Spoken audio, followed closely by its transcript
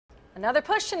Another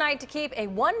push tonight to keep a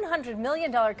 $100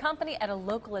 million company at a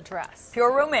local address.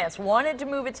 Pure Romance wanted to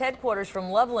move its headquarters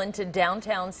from Loveland to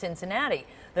downtown Cincinnati.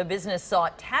 The business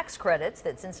sought tax credits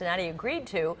that Cincinnati agreed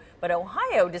to, but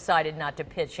Ohio decided not to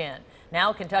pitch in.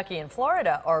 Now Kentucky and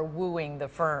Florida are wooing the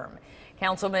firm.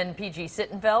 Councilman P.G.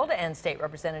 Sittenfeld and State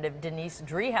Representative Denise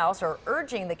Driehaus are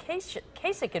urging the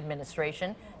Kasich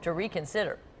administration to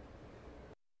reconsider.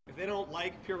 If they don't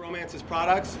like Pure Romance's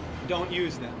products, don't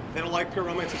use them. If they don't like Pure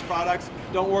Romance's products,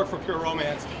 don't work for Pure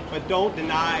Romance. But don't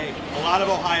deny a lot of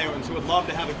Ohioans who would love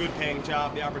to have a good paying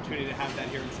job the opportunity to have that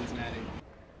here in Cincinnati.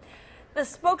 The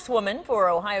spokeswoman for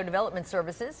Ohio Development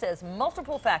Services says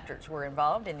multiple factors were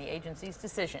involved in the agency's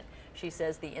decision. She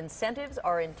says the incentives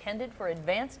are intended for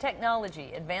advanced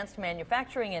technology, advanced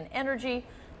manufacturing, and energy,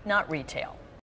 not retail.